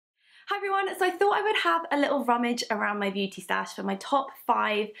Hi everyone, so I thought I would have a little rummage around my beauty stash for my top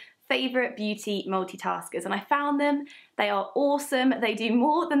 5 favourite beauty multitaskers, and I found them. They are awesome, they do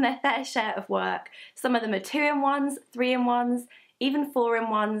more than their fair share of work. Some of them are 2-in-1s, 3-in-1s, even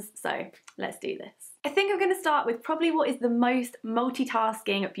 4-in-1s, so let's do this. I think I'm going to start with probably what is the most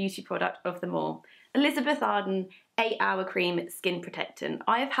multitasking beauty product of them all. Elizabeth Arden 8 Hour Cream Skin Protectant.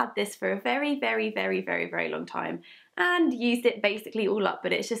 I have had this for a very long time and used it basically all up,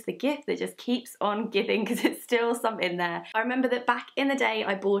 but it's just the gift that just keeps on giving because it's still some in there. I remember that back in the day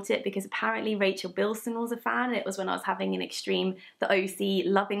I bought it because apparently Rachel Bilson was a fan, and it was when I was having an extreme The OC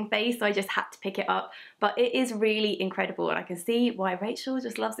loving phase, so I just had to pick it up. But it is really incredible, and I can see why Rachel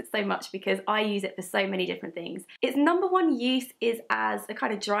just loves it so much because I use it for so many different things. Its #1 use is as a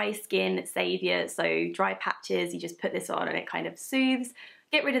kind of dry skin saviour, so dry patches, you just put this on and it kind of soothes,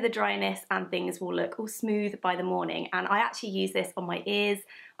 get rid of the dryness, and things will look all smooth by the morning. And I actually use this on my ears.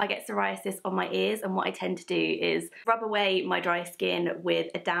 I get psoriasis on my ears, and what I tend to do is rub away my dry skin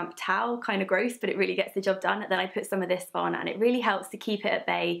with a damp towel, kind of gross, but it really gets the job done. Then I put some of this on and it really helps to keep it at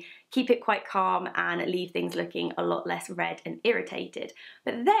bay, keep it quite calm, and leave things looking a lot less red and irritated.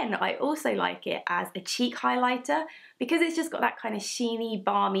 But then I also like it as a cheek highlighter because it's just got that kind of sheeny,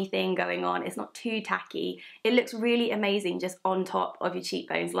 balmy thing going on. It's not too tacky. It looks really amazing just on top of your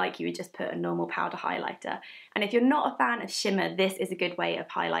cheekbones, like you would just put a normal powder highlighter. And if you're not a fan of shimmer, this is a good way of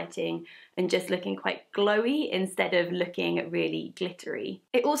highlighting and just looking quite glowy instead of looking really glittery.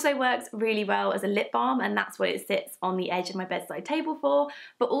 It also works really well as a lip balm, and that's what it sits on the edge of my bedside table for,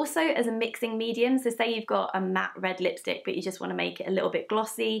 but also as a mixing medium. So say you've got a matte red lipstick but you just want to make it a little bit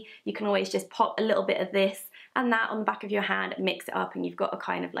glossy, you can always just pop a little bit of this and that on the back of your hand, mix it up, and you've got a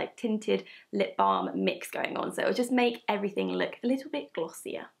kind of like tinted lip balm mix going on. So it'll just make everything look a little bit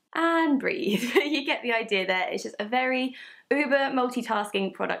glossier. And breathe. You get the idea there. It's just a very uber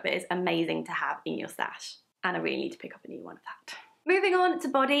multitasking product that is amazing to have in your stash. And I really need to pick up a new one of that. Moving on to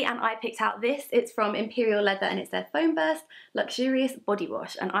body, and I picked out this. It's from Imperial Leather and it's their Foam Burst Luxurious Body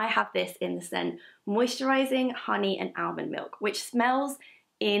Wash. And I have this in the scent Moisturizing Honey and Almond Milk, which smells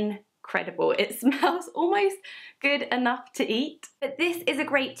incredible. It smells almost good enough to eat. But this is a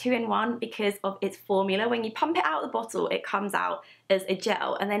great 2-in-1 because of its formula. When you pump it out of the bottle, it comes out as a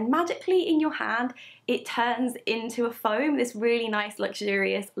gel, and then magically in your hand it turns into a foam, this really nice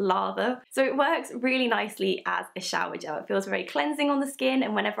luxurious lather. So it works really nicely as a shower gel. It feels very cleansing on the skin,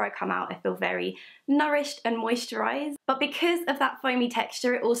 and whenever I come out I feel very nourished and moisturized. But because of that foamy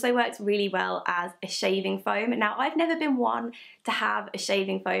texture, it also works really well as a shaving foam. Now, I've never been one to have a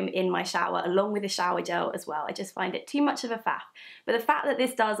shaving foam in my shower along with a shower gel as well. I just find it too much of a faff. But the fact that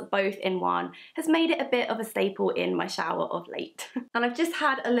this does both in one has made it a bit of a staple in my shower of late. And I've just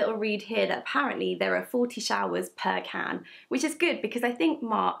had a little read here that apparently there are 40 showers per can, which is good because I think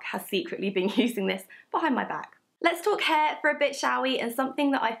Mark has secretly been using this behind my back. Let's talk hair for a bit, shall we? And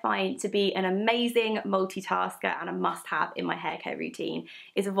something that I find to be an amazing multitasker and a must-have in my hair care routine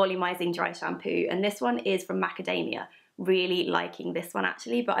is a volumizing dry shampoo. And this one is from Macadamia. Really liking this one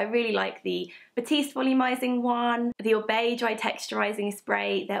actually, but I really like the Batiste volumizing one, the Obey dry texturizing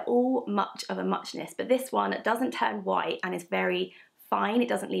spray. They're all much of a muchness, but this one doesn't turn white and is very fine. It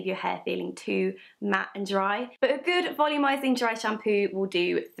doesn't leave your hair feeling too matte and dry. But a good volumizing dry shampoo will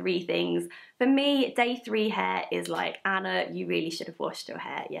do 3 things. For me, day 3 hair is like, Anna, you really should have washed your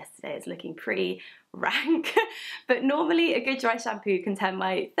hair yesterday. It's looking pretty rank. But normally a good dry shampoo can turn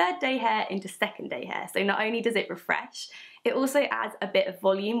my 3rd day hair into 2nd day hair. So not only does it refresh, it also adds a bit of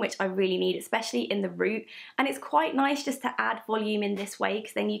volume, which I really need, especially in the root. And it's quite nice just to add volume in this way,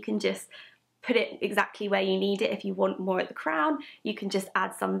 because then you can just put it exactly where you need it. If you want more at the crown, you can just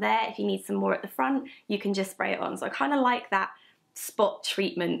add some there. If you need some more at the front, you can just spray it on. So I kind of like that spot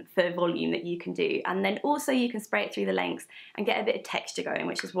treatment for volume that you can do. And then also you can spray it through the lengths and get a bit of texture going,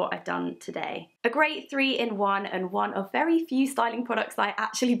 which is what I've done today. A great 3-in-1 and one of very few styling products that I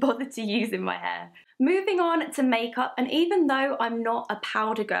actually bothered to use in my hair. Moving on to makeup, and even though I'm not a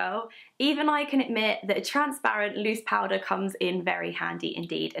powder girl, even I can admit that a transparent loose powder comes in very handy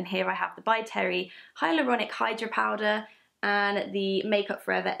indeed. And here I have the By Terry Hyaluronic Hydra Powder and the Makeup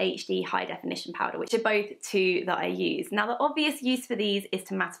Forever HD High Definition Powder, which are both 2 that I use. Now, the obvious use for these is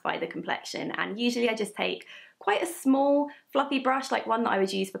to mattify the complexion, and usually I just take quite a small fluffy brush, like one that I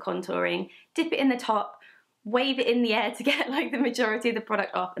would use for contouring, dip it in the top, wave it in the air to get like the majority of the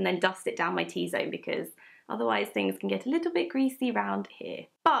product off, and then dust it down my T-zone because otherwise things can get a little bit greasy around here.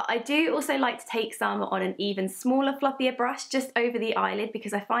 But I do also like to take some on an even smaller, fluffier brush just over the eyelid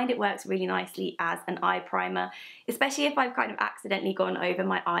because I find it works really nicely as an eye primer, especially if I've kind of accidentally gone over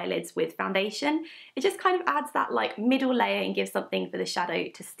my eyelids with foundation. It just kind of adds that like middle layer and gives something for the shadow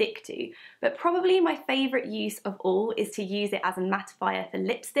to stick to. But probably my favourite use of all is to use it as a mattifier for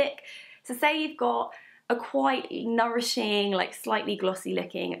lipstick. So say you've got a quite nourishing, like slightly glossy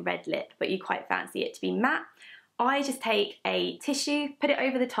looking red lip, but you quite fancy it to be matte. I just take a tissue, put it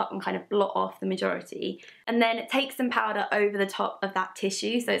over the top and kind of blot off the majority, and then take some powder over the top of that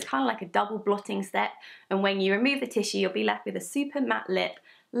tissue, so it's kind of like a double blotting step, and when you remove the tissue you'll be left with a super matte lip.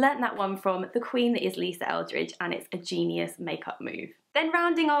 Learned that one from the queen that is Lisa Eldridge, and it's a genius makeup move. Then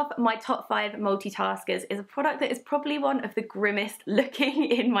rounding off my top 5 multitaskers is a product that is probably one of the grimmest looking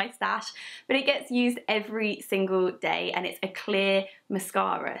in my stash, but it gets used every single day, and it's a clear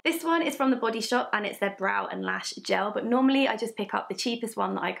mascara. This one is from the Body Shop and it's their brow and lash gel, but normally I just pick up the cheapest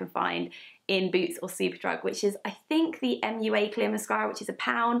one that I can find in Boots or Superdrug, which is I think the MUA clear mascara, which is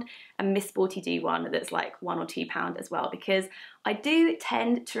 £1, and Miss Sporty Do one that's like £1 or £2 as well, because I do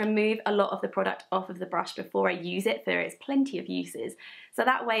tend to remove a lot of the product off of the brush before I use it, for it's plenty of uses. So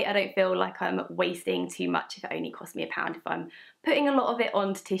that way I don't feel like I'm wasting too much if it only costs me £1 if I'm putting a lot of it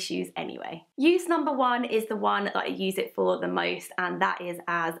onto tissues anyway. Use number 1 is the one that I use it for the most, and that is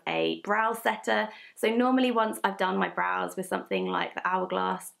as a brow setter. So normally once I've done my brows with something like the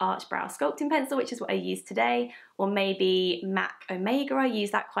Hourglass Arch Brow Sculpting Pencil, which is what I use today, or maybe MAC Omega, I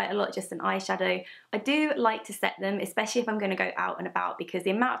use that quite a lot, just an eyeshadow. I do like to set them, especially if I'm going to go out and about, because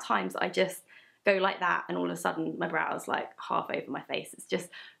the amount of times I just go like that and all of a sudden my brow's like half over my face, it's just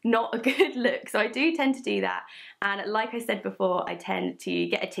not a good look. So I do tend to do that, and like I said before, I tend to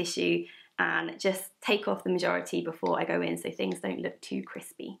get a tissue and just take off the majority before I go in so things don't look too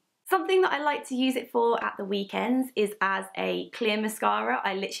crispy. Something that I like to use it for at the weekends is as a clear mascara.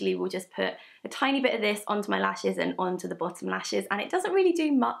 I literally will just put a tiny bit of this onto my lashes and onto the bottom lashes, and it doesn't really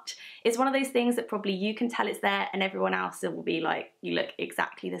do much. It's one of those things that probably you can tell it's there and everyone else will be like, you look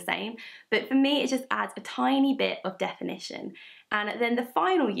exactly the same. But for me, it just adds a tiny bit of definition. And then the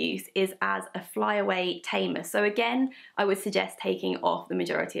final use is as a flyaway tamer. So again, I would suggest taking off the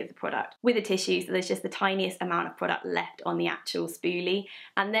majority of the product with a tissue so there's just the tiniest amount of product left on the actual spoolie.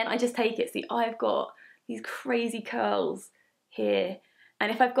 And then I just take it, see, I've got these crazy curls here. And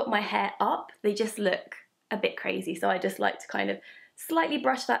if I've got my hair up, they just look a bit crazy. So I just like to kind of slightly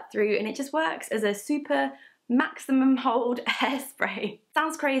brush that through, and it just works as a super maximum hold hairspray.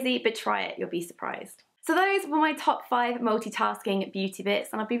 Sounds crazy, but try it, you'll be surprised. So those were my top 5 multitasking beauty bits,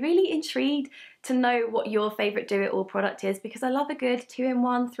 and I'd be really intrigued to know what your favourite do-it-all product is, because I love a good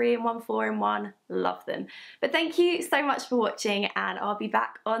 2-in-1, 3-in-1, 4-in-1, love them. But thank you so much for watching, and I'll be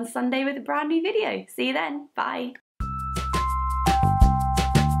back on Sunday with a brand new video. See you then, bye.